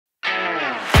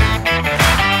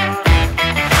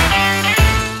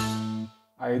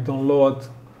I download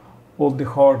all the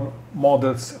horn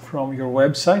models from your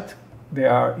website. They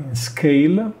are in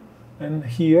scale, and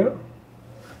here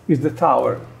is the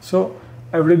tower. So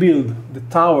I rebuild the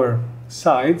tower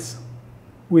sides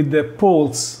with the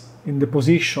poles in the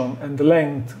position and the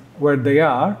length where they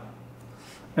are,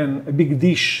 and a big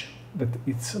dish that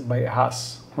it's by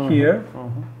us here.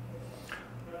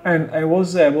 And I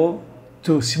was able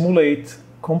to simulate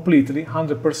completely,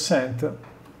 100%,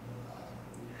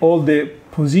 all the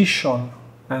position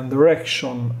and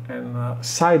direction and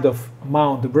side of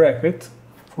mount the bracket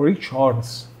for each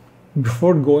horns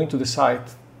before going to the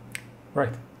site,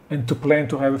 right? And to plan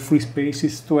to have free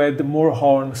spaces to add more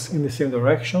horns in the same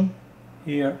direction,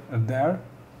 here and there.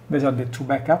 These are the two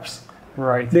backups.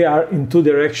 Right. They are in two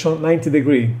directions, 90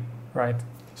 degree, right?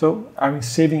 So I'm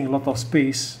saving a lot of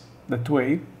space that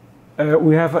way.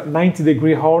 We have 90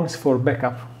 degree horns for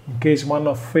backup. In case one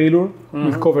of failure,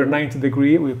 we cover 90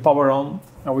 degree, we power on,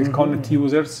 and we connect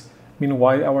users.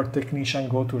 Meanwhile, our technician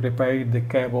go to repair the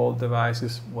cable,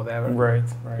 devices, whatever. Right.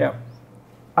 Yeah.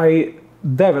 I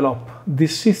developed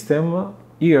this system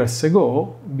years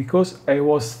ago because I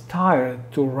was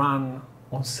tired to run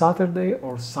on Saturday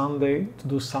or Sunday to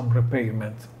do some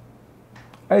repairment.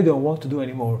 I don't want to do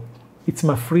anymore. It's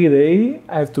my free day,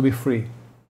 I have to be free.